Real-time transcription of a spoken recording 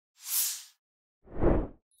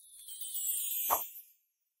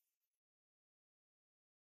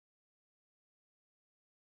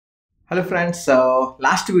Hello friends,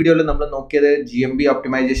 last video we looked at GMB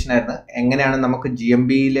optimization. How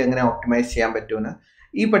GMB optimize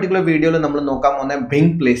this particular video we look at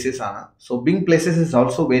Bing places. So Bing places is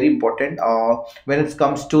also very important when it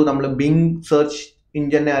comes to Bing search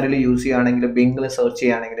engine use Bing search.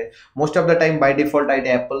 Most of the time by default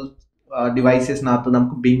Apple devices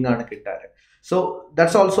Bing. So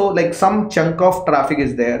that's also like some chunk of traffic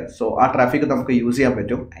is there. So our traffic use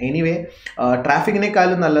anyway. Traffic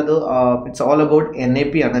it's all about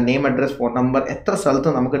NAP and name, address, phone number.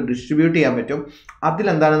 Distribute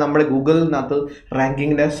Google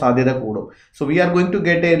ranking. So we are going to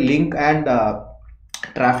get a link and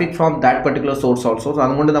traffic from that particular source also. So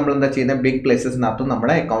I'm going to big places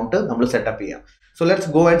account set up here. So let's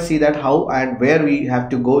go and see that how and where we have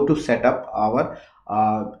to go to set up our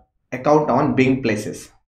account on Bing places.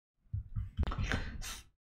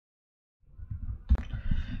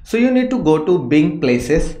 So you need to go to Bing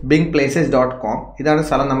places, bingplaces.com. This is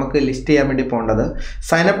the list.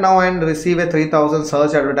 Sign up now and receive a 3000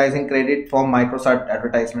 search advertising credit from Microsoft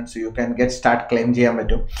advertisement, so you can get start claim. So we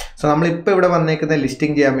are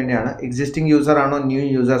listing existing user or new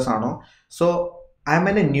users. So I'm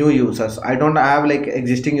a new users. I don't have like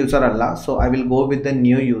existing user, so I will go with the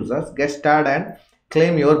new users. Get started and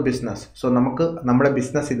claim your business. So namukku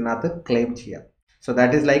business idinathu claim cheyyam. So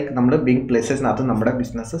that is like Bing places nathu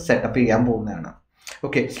business set up cheyan povunna.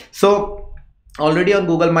 Okay, so already on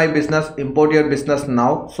Google My Business, import your business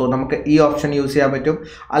now. So namukku e option use cheyan pattum.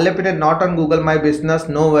 Alle not on Google My Business,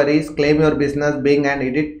 no worries, claim your business Bing and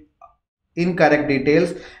edit incorrect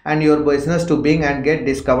details and your business to Bing and get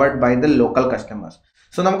discovered by the local customers.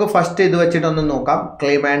 So namukku first idu vechittu onnu nokam,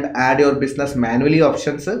 claim and add your business manually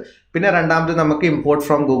options. Pinne രണ്ടാമത്തെ നമുക്ക് import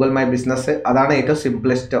from Google My Business. അതാണ് ഏറ്റവും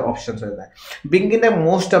simplest options. Bingന്റെ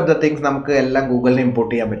most of the things നമുക്ക് എല്ലാം Google import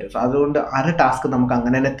ചെയ്യാൻ പറ്റും. So അതുകൊണ്ട് task നമുക്ക്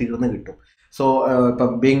അങ്ങനെ തന്നെ തീർന്നു കിട്ടും. So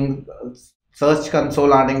ഇപ്പം Bing search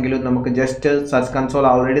console ആണെങ്കിലും നമുക്ക് just search console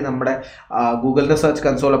already നമ്മുടെ Googleന്റെ search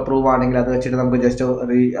console approve ആണെങ്കിൽ അത് വെച്ചിട്ട് നമുക്ക് just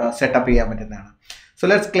setup ചെയ്യാൻ പറ്റുന്നതാണ്. So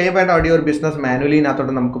let's claim and add your business manually.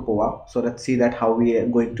 So let's see that how we are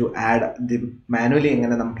going to add the manually.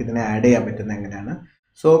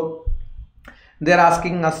 So they're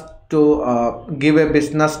asking us to give a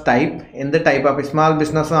business type. In the type of small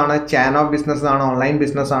business, chain of business, online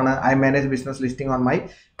business, I manage business listing on my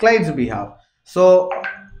client's behalf. So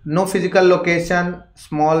no physical location,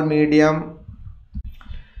 small, medium.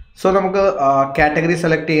 So namukku category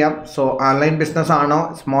select cheyam. So online business aano,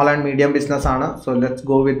 small and medium business aano. So let's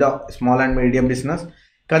go with the small and medium business.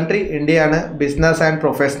 Country India aanu. Business and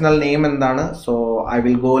professional name endana. So I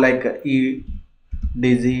will go like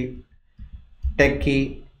Dizzy Techie.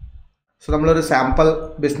 So nammal sample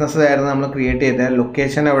business aayirunnu nammal create cheytha.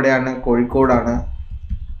 Location evideyana, Kozhikode aanu.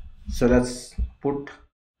 So let's put,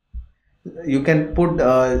 you can put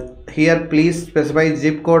here please specify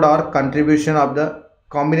zip code or contribution of the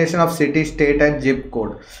combination of city, state and zip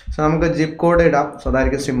code. So namukku zip code idam. So that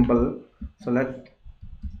is simple. So let's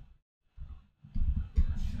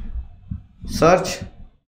search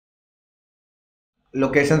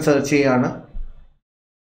location search cheyana.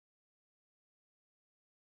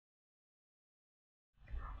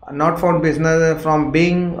 Not found business from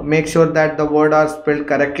Bing. Make sure that the word are spelled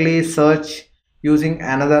correctly. Search using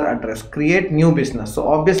another address. Create new business. So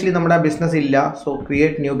obviously namada business illa, so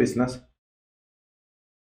create new business.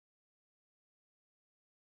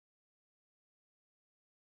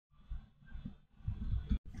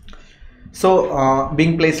 So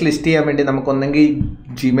Bing place list cheyan vendi namukku onnengi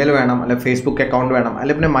Gmail venam, alle Facebook account venam,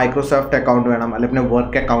 alle pinne Microsoft account venam, alle pinne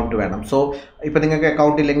work account venam. So ipo ningalku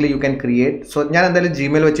account illengil you can create. So njan endalum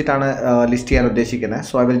Gmail vechittana list cheyan uddeshikkunne.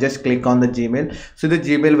 So I will just click on the Gmail. So idu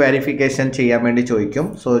Gmail verification cheyan vendi choikkum.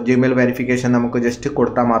 So Gmail verification namukku just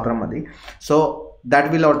kodutha matram madi. So that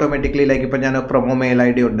will automatically like ipo njan promo mail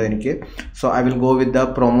ID undu enike. So I will go with the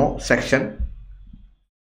promo section.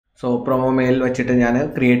 So promo mail vechittu njan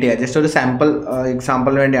create cheya, just a sample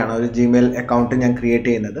example vendiyana oru Gmail account njan create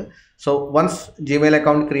cheynathu. So once Gmail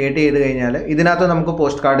account create cheyidu kayinjal idinathu namukku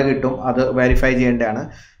postcard kittum, adu verify cheyandana.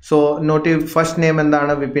 So note first name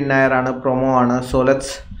endana VipinNayar aanu, promo aanu. So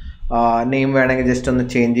let's name venengi just onnu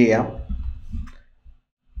change cheyam.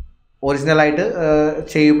 Original aayittu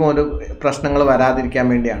cheyyumbol oru prashnangal varadirikkan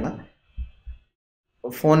vendiyana.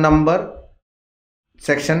 Phone number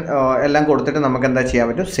section ellam kodutittu namakku endha cheyan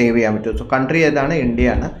pattum, save cheyan pattum. So country edana, India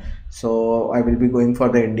aanu. So I will be going for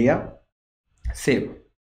the India. Save.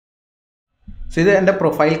 So idu ende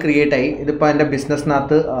profile create aayi. Idu ipo ende business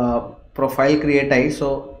nathu profile create aayi. So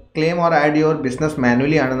claim or add your business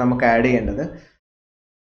manually aanu namakku add cheyendathu.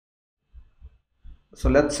 So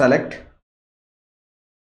let's select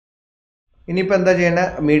ഇനിയിപ്പോൾ എന്താ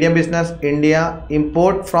ചെയ്യേണ്ടത്? Medium business India,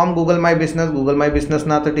 import from Google my business. Google my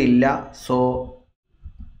ബിസിനസ്സിനകത്തോട്ട് ഇല്ല. So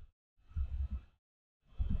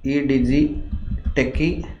ഈ ഡിജി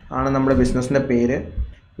techie ആണ് നമ്മുടെ ബിസിനസ്സിൻ്റെ പേര്.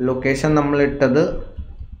 Location നമ്മളിട്ടത്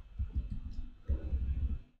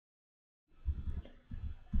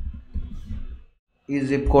ഈ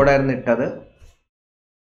സിപ്പ് കോഡായിരുന്നു ഇട്ടത്.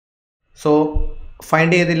 സോ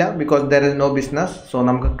ഫൈൻഡ് ചെയ്തില്ല because there is no business. So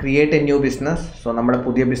നമുക്ക് create A new business. So നമ്മുടെ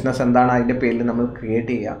പുതിയ ബിസിനസ് എന്താണ് അതിൻ്റെ പേരിൽ നമ്മൾ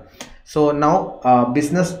ക്രിയേറ്റ് ചെയ്യുക. സോ നൗ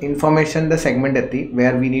ബിസിനസ് ഇൻഫർമേഷൻ്റെ സെഗ്മെൻറ്റ് എത്തി,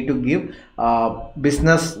 where we need to give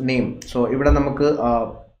business name. So ഇവിടെ നമുക്ക്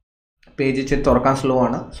പേജ് ഇച്ചിരി തുറക്കാൻ സ്ലോ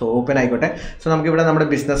ആണ്. സോ ഓപ്പൺ ആയിക്കോട്ടെ. സോ നമുക്കിവിടെ നമ്മുടെ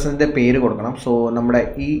ബിസിനസ്സിൻ്റെ പേര് കൊടുക്കണം. സോ നമ്മുടെ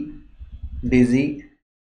ഈ ഡിജി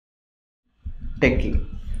ടെക്കി,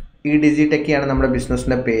 ഈ ഡിജി ടെക്കിയാണ് നമ്മുടെ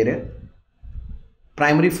ബിസിനസ്സിൻ്റെ പേര്.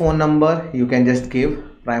 Primary phone number, you can just give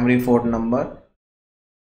primary phone number.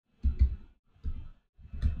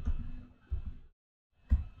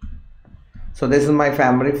 So this is my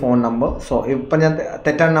family phone number. So if ഞാൻ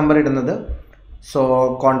തെറ്റാണ് നമ്പർ ഇടുന്നത്. So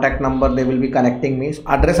contact number, they will be connecting me.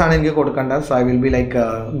 Address ആണ് എനിക്ക് കൊടുക്കേണ്ടത്. So I will be like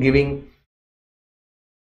giving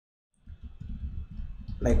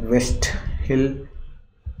like West Hill,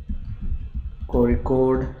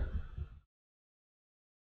 Kozhikode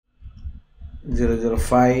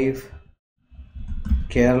 005,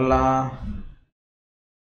 Kerala.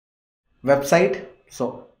 Website. So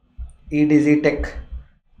ഈ ഡിജി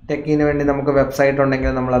ടെക്കിന് വേണ്ടി നമുക്ക് website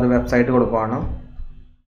ഉണ്ടെങ്കിൽ നമ്മളത് വെബ്സൈറ്റ് കൊടുക്കുകയാണ്.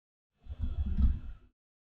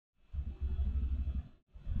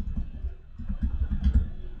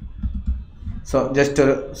 സോ ജസ്റ്റ്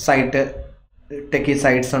ഒരു സൈറ്റ് ടെക്കി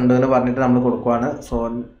സൈറ്റ്സ് ഉണ്ട് എന്ന് പറഞ്ഞിട്ട് നമ്മൾ കൊടുക്കുകയാണ്. സോ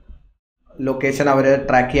ലൊക്കേഷൻ അവർ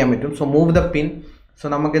ട്രാക്ക് ചെയ്യാൻ പറ്റും. So move the pin. So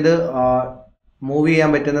നമുക്കിത് മൂവ് ചെയ്യാൻ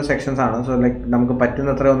പറ്റുന്ന സെക്ഷൻസ് ആണ്. സോ ലൈക്ക് നമുക്ക്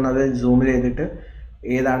പറ്റുന്നത്ര ഒന്നത് സൂം ചെയ്തിട്ട്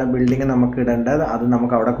ഏതാണ് ബിൽഡിങ് നമുക്ക് ഇടേണ്ടത് അത്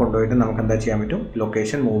നമുക്ക് അവിടെ കൊണ്ടുപോയിട്ട് നമുക്ക് എന്താ ചെയ്യാൻ പറ്റും?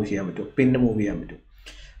 ലൊക്കേഷൻ മൂവ് ചെയ്യാൻ പറ്റും, പിന്ന് മൂവ് ചെയ്യാൻ പറ്റും.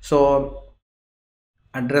 സോ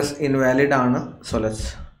അഡ്രസ് ഇൻവാലിഡ് ആണ്. So let's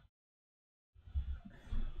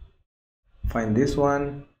find this one.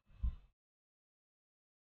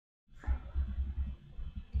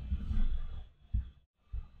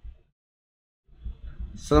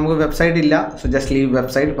 So നമുക്ക് വെബ്സൈറ്റ് ഇല്ല. So just leave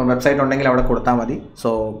website. ഇപ്പം വെബ്സൈറ്റ് ഉണ്ടെങ്കിൽ അവിടെ കൊടുത്താൽ മതി. So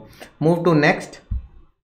move to next.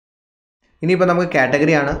 ഇനിയിപ്പോൾ നമുക്ക്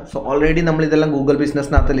കാറ്റഗറിയാണ്. സോ ഓൾറെഡി നമ്മൾ ഇതെല്ലാം ഗൂഗിൾ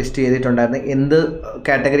ബിസിനസ്സിനകത്ത് ലിസ്റ്റ് ചെയ്തിട്ടുണ്ടായിരുന്നു. എന്ത്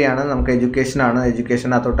കാറ്റഗറിയാണ്? നമുക്ക് എഡ്യൂക്കേഷനാണ്.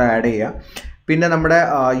 എഡ്യൂക്കേഷനകത്തോട്ട് ആഡ് ചെയ്യുക. പിന്നെ നമ്മുടെ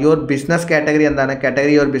യുവർ ബിസിനസ് കാറ്റഗറി എന്താണ്?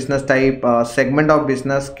 Category your business type, segment of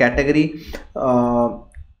business category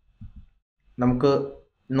നമുക്ക്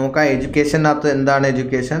നോക്കാം. എഡ്യൂക്കേഷനകത്ത് എന്താണ്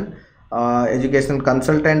എഡ്യൂക്കേഷൻ? എഡ്യൂക്കേഷൻ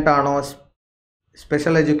കൺസൾട്ടൻ്റ് ആണോ?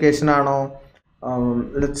 സ്പെഷ്യൽ എഡ്യൂക്കേഷൻ ആണോ?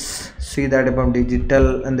 Let's see that. ഇപ്പം ഡിജിറ്റൽ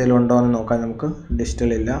എന്തെങ്കിലും ഉണ്ടോ എന്ന് നോക്കാം നമുക്ക്.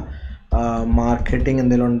 ഡിജിറ്റൽ ഇല്ല. മാർക്കറ്റിംഗ്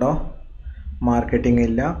എന്തെങ്കിലും ഉണ്ടോ? മാർക്കറ്റിംഗ്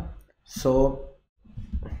ഇല്ല. സോ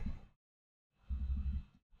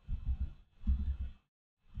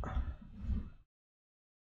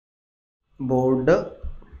ബോർഡ്,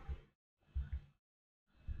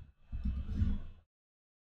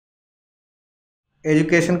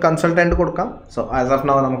 എഡ്യൂക്കേഷൻ കൺസൾട്ടൻറ്റ് കൊടുക്കാം. സോ ആസ് ഓഫ്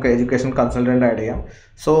നൗ നമുക്ക് എഡ്യൂക്കേഷൻ കൺസൾട്ടൻറ്റ് ആഡ് ചെയ്യാം.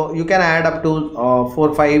 So you can add up to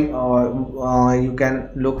 4-5. You can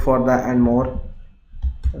look for the and more.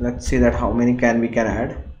 Let's see that how many we can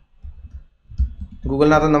add.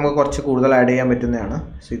 ഗൂഗിളിനകത്ത് നമുക്ക് കുറച്ച് കൂടുതൽ add ചെയ്യാൻ പറ്റുന്നതാണ്.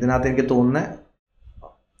 So ഇതിനകത്ത് എനിക്ക് തോന്നുന്നത്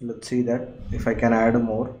let's see that if I can add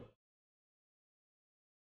more.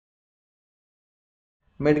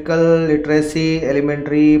 Medical literacy,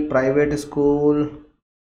 elementary, private school,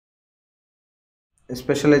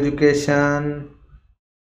 special education,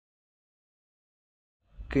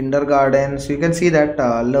 kindergarten. So you can see that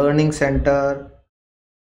learning center,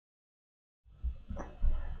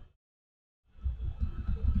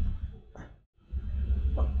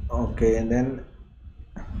 okay, and then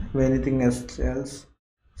anything else,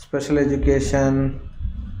 special education,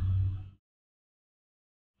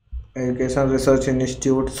 education research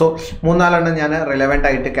institute. So 3-4 ഞാൻ relevant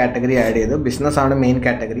ആയിട്ട് category add ചെയ്തു. ബിസിനസ്സാണ് main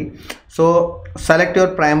category. So select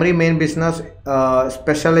your primary main business.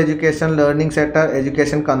 Special education, learning centre,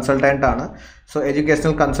 education consultant ആണ്. So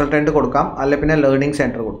educational consultant കൊടുക്കാം, അല്ലെ പിന്നെ learning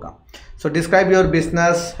centre കൊടുക്കാം. So describe your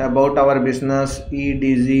business, about our business. ഈ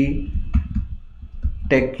ഡിജി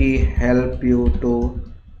techie help you to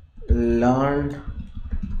learn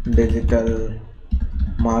digital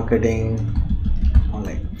marketing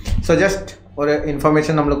online. So just ഒരു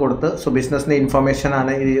information നമ്മൾ കൊടുത്ത്. So ബിസിനസ്സിൻ്റെ ഇൻഫർമേഷൻ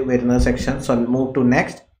ആണ് ഈ വരുന്ന section. So move to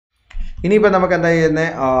next. ഇനിയിപ്പോൾ നമുക്ക് എന്താ ചെയ്യുന്നത്?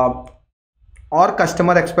 Or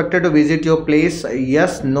customer expected to visit your place.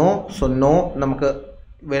 Yes, no. So no നമുക്ക്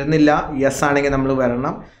വരുന്നില്ല. യെസ് ആണെങ്കിൽ നമ്മൾ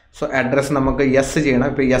വരണം. സോ അഡ്രസ്സ് നമുക്ക് യെസ് ചെയ്യണം.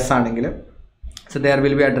 ഇപ്പോൾ യെസ് ആണെങ്കിൽ So there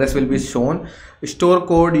will be address will be shown. Store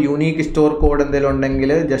code, unique store code and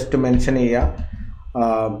just to mention here.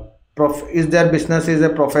 Is their business is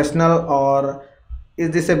a professional, or is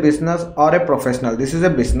this a business or a professional? This is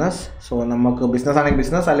a business. So namakku business aning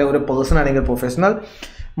business, alle oru person aning professional.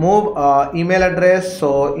 Move email address. So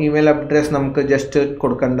email address namukku just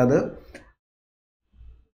kodukandathu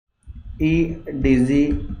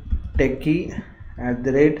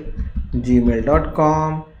avivdigital@gmail.com.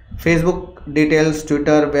 Facebook details,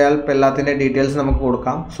 Twitter, Yelp, ellathinte details namukku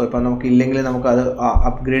kodukam. So ipo namukku illengil namukku adu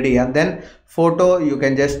upgrade cheyam. Then photo, you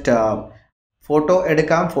can just photo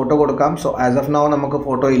edukam, photo kodukam. So as of now namukku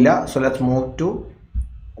photo illa. So let's move to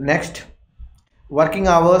next. Working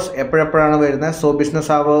hours eppodappana varuna. So business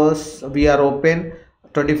hours we are open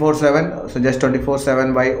 24/7. So just 24/7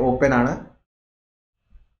 by open aanu.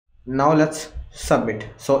 Now let's submit.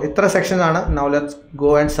 So itra section aanu. Now let's go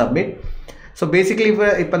and submit. So basically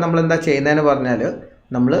if നമ്മൾ എന്താ ചെയ്യുന്നതെന്ന് പറഞ്ഞാൽ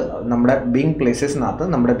നമ്മൾ നമ്മുടെ Bing പ്ലേസസിനകത്ത്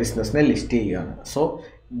നമ്മുടെ ബിസിനസ്സിനെ list ചെയ്യുകയാണ്. So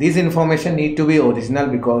this information need to be original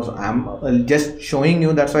because I am just showing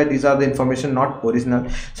you, that's why these are the information not original.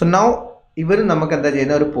 So now ഇവർ നമുക്ക് എന്താ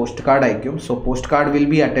ചെയ്യുന്ന ഒരു പോസ്റ്റ് കാർഡ് അയക്കും. So post card will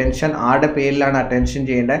be attention, ആരുടെ പേരിലാണ് attention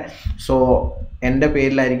ചെയ്യേണ്ടത്? So എൻ്റെ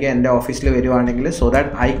പേരിലായിരിക്കും, എൻ്റെ ഓഫീസിൽ വരുവാണെങ്കിൽ, so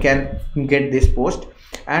that I can get this post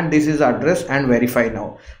and this is address and verify now.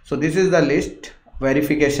 So this is the list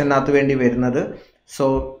വെരിഫിക്കേഷനകത്ത് വേണ്ടി വരുന്നത്. സോ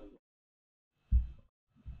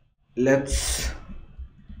ലെറ്റ്സ്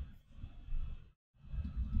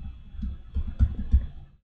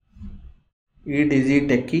ഈ ഡിജി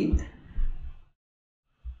techie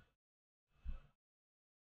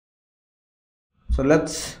so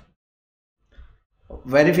let's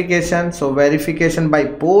verification. So verification by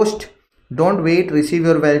post. Don't wait, receive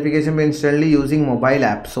your verification instantly using mobile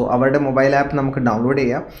app. So our mobile app namukku download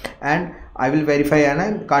cheyyam and I will verify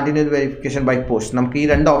and continue the verification by post. Namukku ee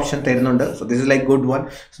rendu option therunundu. So this is like good one.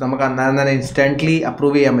 So namukku annana instantly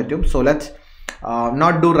approve cheyan pattum. So let's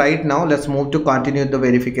not do right now. Let's move to continue the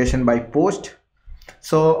verification by post.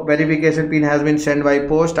 So verification pin has been sent by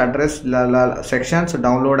post, address section. So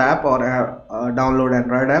download app or download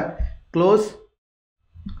Android app, close.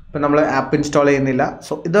 ഇപ്പം നമ്മൾ app install ചെയ്യുന്നില്ല.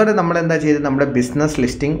 So ഇതോടെ നമ്മൾ എന്താ ചെയ്തത്, നമ്മുടെ business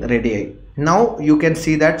listing ready ആയി. Now you can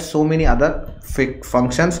see that so many other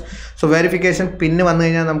functions. So verification പിന്ന് വന്നു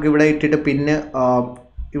കഴിഞ്ഞാൽ നമുക്ക് ഇവിടെ ഇട്ടിട്ട് പിന്ന്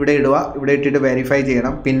ഇവിടെ ഇടുക, ഇവിടെ ഇട്ടിട്ട് വെരിഫൈ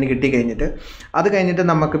ചെയ്യണം പിന്ന് കിട്ടി കഴിഞ്ഞിട്ട്. അത് കഴിഞ്ഞിട്ട്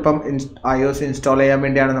നമുക്കിപ്പം iOS ഇൻസ്റ്റാൾ ചെയ്യാൻ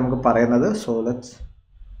വേണ്ടിയാണ് നമുക്ക് പറയുന്നത്. So let's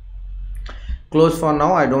close for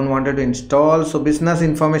now. I don't want it to install. So business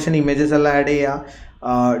information images alla add cheya,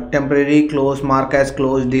 temporary close, mark as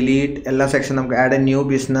close, delete ella section namukku add a new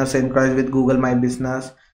business, encourage with Google My Business.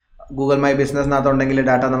 Google My Business nathu undengil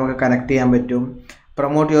data namukku connect cheyan pattum.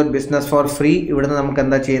 Promote your business for free, ividana namukku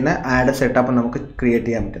endha cheyna ad setup namukku create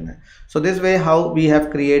cheyan pattunna. So this way how we have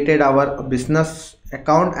created our business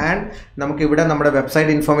account and നമുക്ക് ഇവിടെ നമ്മുടെ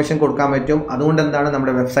website information കൊടുക്കാൻ പറ്റും. അതുകൊണ്ട് എന്താണ്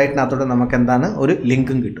നമ്മുടെ വെബ്സൈറ്റിനകത്തോട്ട് നമുക്ക് എന്താണ് ഒരു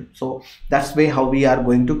ലിങ്കും കിട്ടും. So that's way how we are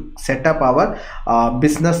going to set up our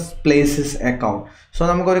business places account. So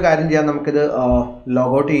നമുക്കൊരു കാര്യം ചെയ്യാം, നമുക്കിത്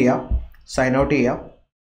ലോഗൗട്ട് ചെയ്യാം, സൈൻ ഔട്ട് ചെയ്യാം.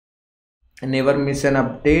 Never miss N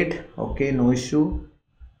update. Okay, no issue.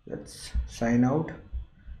 Let's sign out.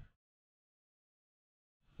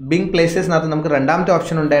 Bing പ്ലേസസിനകത്ത് നമുക്ക് രണ്ടാമത്തെ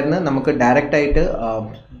ഓപ്ഷൻ ഉണ്ടായിരുന്നു, നമുക്ക് ഡയറക്റ്റ് ആയിട്ട്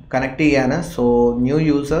കണക്ട് ചെയ്യാണ്. So new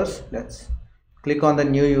users, let's click on the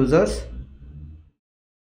new users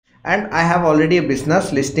and I have already A business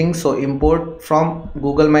listing. So import from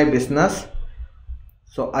Google my business.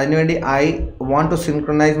 So അതിനുവേണ്ടി I want to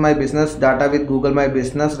synchronise my business data with Google my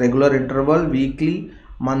business, regular interval, weekly,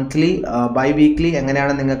 monthly, by weekly,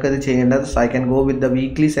 എങ്ങനെയാണ് നിങ്ങൾക്ക് ഇത് ചെയ്യേണ്ടത്. So I can go with the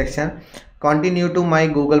weekly section. Continue to my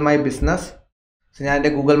Google my business. So ഞാൻ എൻ്റെ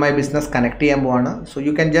Google my business connect ചെയ്യാൻ പോവാണ്. So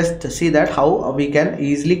you can just see that how we can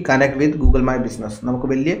easily connect with Google my business. നമുക്ക്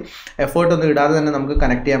വലിയ effort ഒന്നും ഇടാതെ തന്നെ നമുക്ക്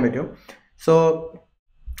കണക്ട് ചെയ്യാൻ പറ്റും. So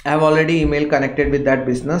I have already email connected with that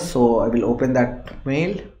business. So I will open that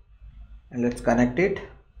male and let's connect it.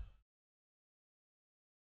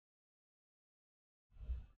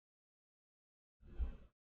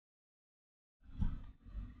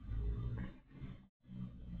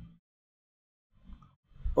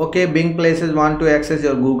 Okay, Bing Places want to access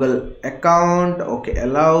your Google account. Okay,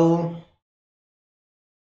 allow.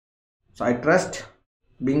 So I trust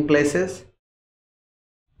Bing Places.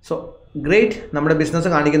 So great, നമ്മുടെ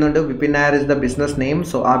business കാണിക്കുന്നുണ്ട്. Vipin Nair is the business name.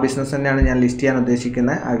 So ആ business തന്നെയാണ് ഞാൻ list ചെയ്യാൻ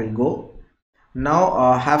ഉദ്ദേശിക്കുന്നത്. I will go. Now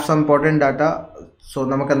have some important data. So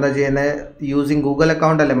നമുക്ക് എന്താ ചെയ്യുന്നത്, യൂസിങ് ഗൂഗിൾ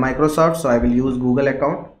അക്കൗണ്ട് അല്ലെ Microsoft. So I will use Google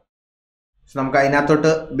account. So നമുക്ക്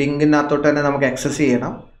അതിനകത്തോട്ട് ബിങ്ങിനകത്തോട്ട് തന്നെ നമുക്ക് ആക്സസ്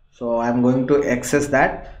ചെയ്യണം. So I am going to access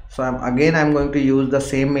that. So I am going to use the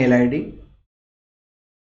same mail ID.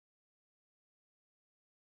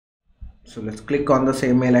 So let's click on the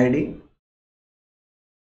same mail ID.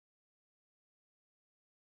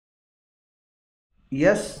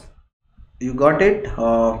 Yes, you got it.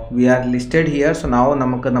 We are listed here. So now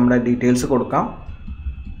നമുക്ക് നമ്മുടെ details കൊടുക്കാം.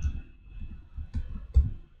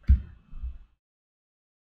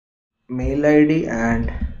 Mail ID and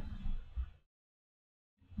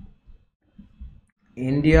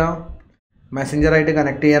India. Messenger ആയിട്ട്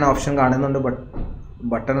connect ചെയ്യാൻ option കാണുന്നുണ്ട്,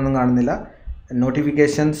 button ഒന്നും കാണുന്നില്ല.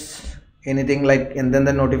 Notifications anything like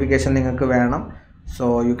എന്തെന്ത് notification നിങ്ങൾക്ക് വേണം, so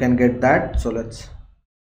you can get that. So let's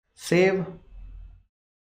save.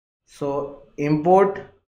 So import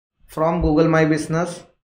from Google My Business.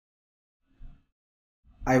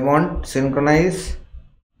 I want synchronize.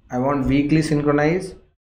 I want weekly synchronize.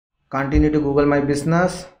 Continue to Google My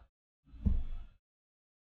Business.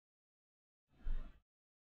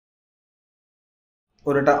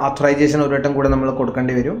 ഒരു authorization ഒരു വട്ടം കൂടെ നമ്മൾ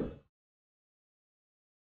കൊടുക്കേണ്ടി വരും.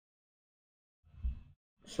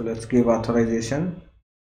 So let's give authorization.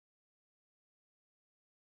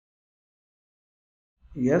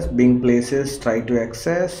 Yes, Bing places, try to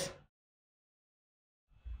access.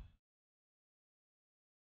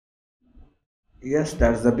 Yes,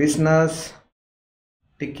 that's the business.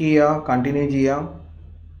 Tick here, continue here.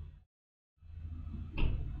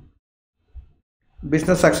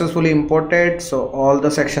 Business successfully imported, so all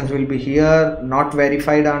the sections will be here. Not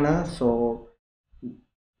verified ana, so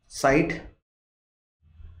site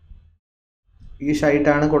ഈ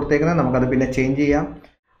സൈറ്റാണ് കൊടുത്തേക്കുന്നത്. നമുക്കത് പിന്നെ change ചെയ്യാം.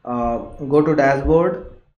 Go to dashboard.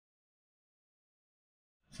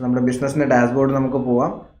 So നമ്മുടെ ബിസിനസ്സിൻ്റെ dashboard നമുക്ക്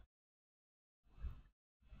പോവാം.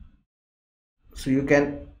 So you can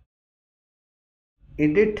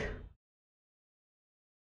edit.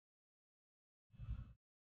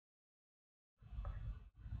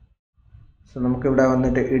 So നമുക്കിവിടെ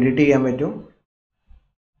വന്നിട്ട് എഡിറ്റ് ചെയ്യാൻ പറ്റും.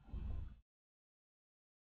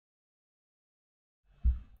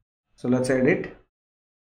 So let's edit.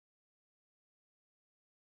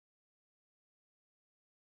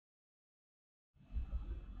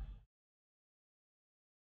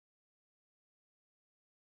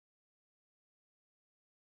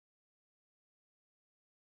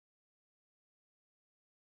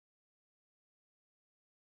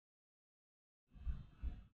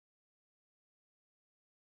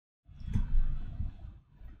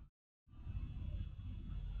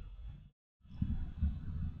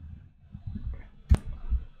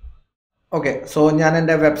 Okay, so ഞാൻ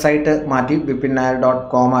എൻ്റെ വെബ്സൈറ്റ് മാറ്റി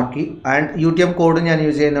vipinnayar.com ആക്കി. ആൻഡ് UTM കോഡ് ഞാൻ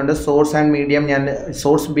യൂസ് ചെയ്യുന്നുണ്ട്. സോഴ്സ് ആൻഡ് മീഡിയം ഞാൻ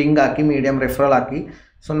സോഴ്സ് ബിങ് ആക്കി, മീഡിയം റെഫറൽ ആക്കി.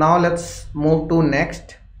 So now let's move to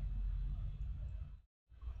next.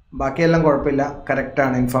 ബാക്കിയെല്ലാം കുഴപ്പമില്ല,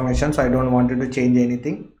 കറക്റ്റാണ് information. So I don't want to change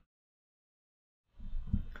anything.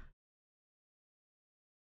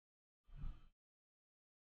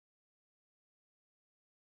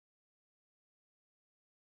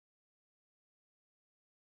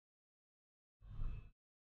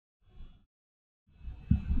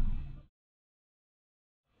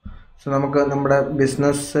 So നമുക്ക് നമ്മുടെ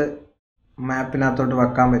ബിസിനസ് മാപ്പിനകത്തോട്ട്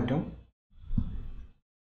വെക്കാൻ പറ്റും.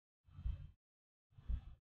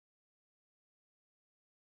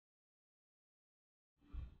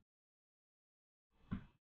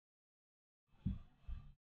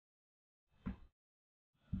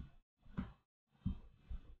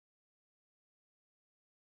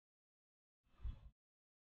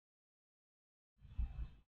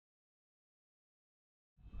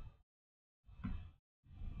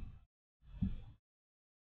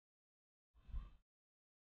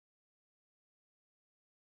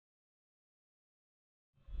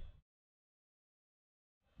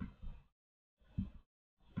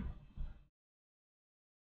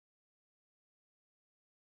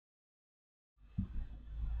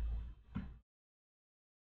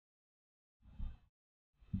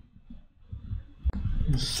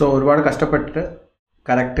 സോ ഒരുപാട് കഷ്ടപ്പെട്ടിട്ട്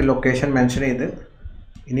കറക്റ്റ് ലൊക്കേഷൻ മെൻഷൻ ചെയ്ത്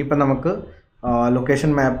ഇനിയിപ്പോൾ നമുക്ക് ലൊക്കേഷൻ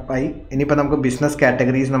മാപ്പായി. ഇനിയിപ്പോൾ നമുക്ക് ബിസിനസ്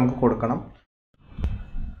കാറ്റഗറീസ് നമുക്ക് കൊടുക്കണം.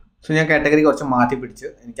 സോ ഞാൻ കാറ്റഗറി കുറച്ച് മാറ്റി പിടിച്ച്,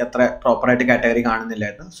 എനിക്ക് അത്ര പ്രോപ്പറായിട്ട് കാറ്റഗറി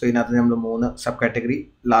കാണുന്നില്ലായിരുന്നു. സോ ഇതിനകത്ത് നമ്മൾ 3 സബ് കാറ്റഗറി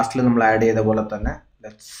ലാസ്റ്റിൽ നമ്മൾ ആഡ് ചെയ്ത പോലെ തന്നെ.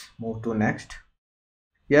 Let's move to next.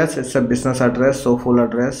 Yes, it's A business address. So full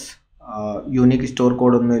address, unique store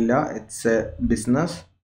code ഒന്നുമില്ല. It's A business.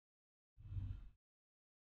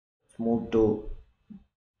 Move to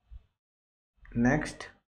next.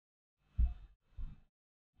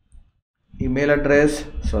 Email address,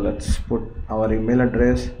 so let's put our email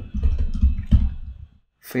address.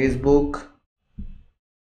 Facebook.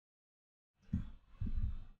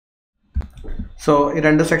 So ഈ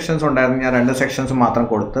 2 sections ഉണ്ടായിരുന്നു, ഞാൻ 2 sections മാത്രം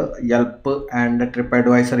കൊടുത്ത്. യെൽപ്പ് and trip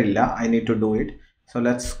adviser ഇല്ല. I need to do it. So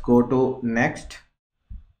let's go to next.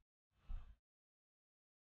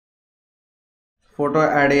 photo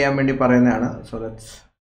add ചെയ്യാൻ വേണ്ടി പറയുന്നതാണ്. So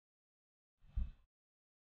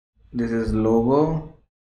this is logo,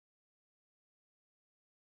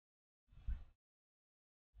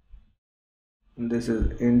 this is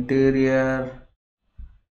interior,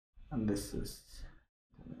 and this is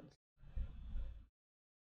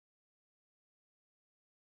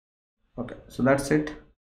okay. So that's it.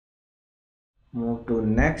 Move to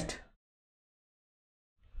next.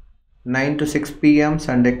 9 to 6 p.m.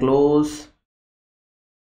 Sunday close.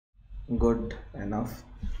 Good enough.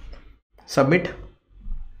 Submit.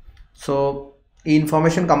 So ഈ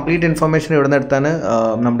information complete information ഇവിടെ നിന്ന് എടുത്താണ്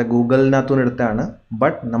നമ്മുടെ ഗൂഗിളിനകത്തുനിന്ന് എടുത്താണ്.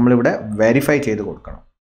 But നമ്മളിവിടെ വെരിഫൈ ചെയ്ത് കൊടുക്കണം.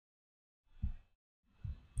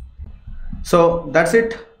 So that's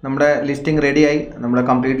it. നമ്മുടെ ലിസ്റ്റിംഗ് റെഡിയായി. നമ്മുടെ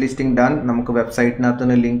കംപ്ലീറ്റ് ലിസ്റ്റിംഗ് ഡൺ. നമുക്ക്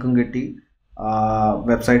വെബ്സൈറ്റിനകത്തുനിന്ന് ലിങ്കും കിട്ടി,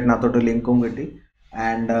 വെബ്സൈറ്റിനകത്തോട്ട് ലിങ്കും കിട്ടി.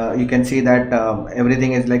 And you can see that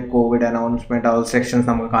everything is like Covid announcement all sections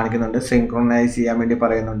നമുക്ക് കാണിക്കുന്നുണ്ട്. സിങ്ക്രോണൈസ് ചെയ്യാൻ വേണ്ടി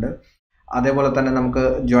പറയുന്നുണ്ട്. അതേപോലെ തന്നെ നമുക്ക്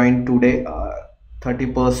join today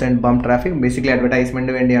 30% bump traffic, basically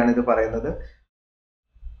advertisement വേണ്ടിയാണ് ഇത് പറയുന്നത്.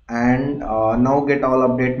 And now get all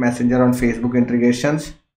update Messenger on Facebook ഇൻട്രിഗേഷൻസ്.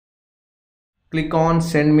 Click on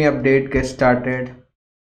send me update, get started.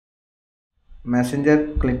 Messenger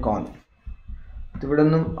click on. ഇവിടെ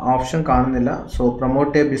ഒന്നും ഓപ്ഷൻ കാണുന്നില്ല. So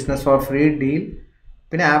promote A business for free deal.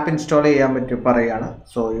 പിന്നെ app install ചെയ്യാൻ പറ്റും പറയുകയാണ്.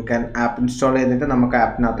 So you can app install ചെയ്തിട്ട് നമുക്ക്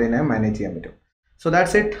ആപ്പിനകത്ത് തന്നെ മാനേജ് ചെയ്യാൻ പറ്റും. So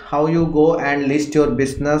that's it, how you go and list your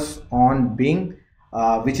business on Bing,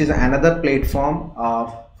 which is another platform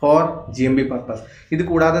for GMB purpose. ഇത്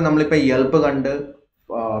കൂടാതെ നമ്മളിപ്പോൾ യെൽപ്പ് കണ്ട്,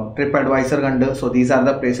 ട്രിപ്പ് അഡ്വൈസർ കണ്ട്. So these are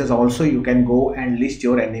the places also you can go and list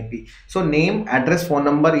your NAP. So name, address, phone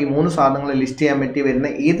number, ഈ 3 സാധനങ്ങൾ list ചെയ്യാൻ പറ്റി വരുന്ന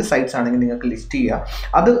ഏത് സൈറ്റ്സ് ആണെങ്കിൽ നിങ്ങൾക്ക് ലിസ്റ്റ് ചെയ്യുക.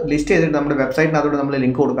 അത് ലിസ്റ്റ് ചെയ്തിട്ട് നമ്മുടെ വെബ്സൈറ്റിനകത്തോട് നമ്മൾ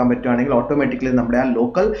ലിങ്ക് കൊടുക്കാൻ പറ്റുകയാണെങ്കിൽ ഓട്ടോമാറ്റിക്കലി നമ്മുടെ ആ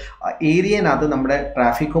ലോക്കൽ ഏരിയനകത്ത് നമ്മുടെ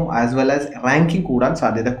ട്രാഫിക്കും ആസ് വെൽ ആസ് റാങ്കിങ് കൂടാൻ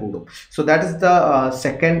സാധ്യത കൂടും. So that is the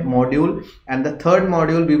second module. And the third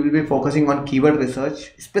module we will be focusing on keyword research,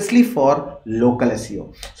 especially for local SEO.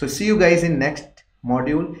 So see you guys in next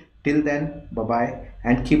module. Till then, bye bye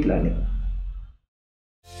and keep learning.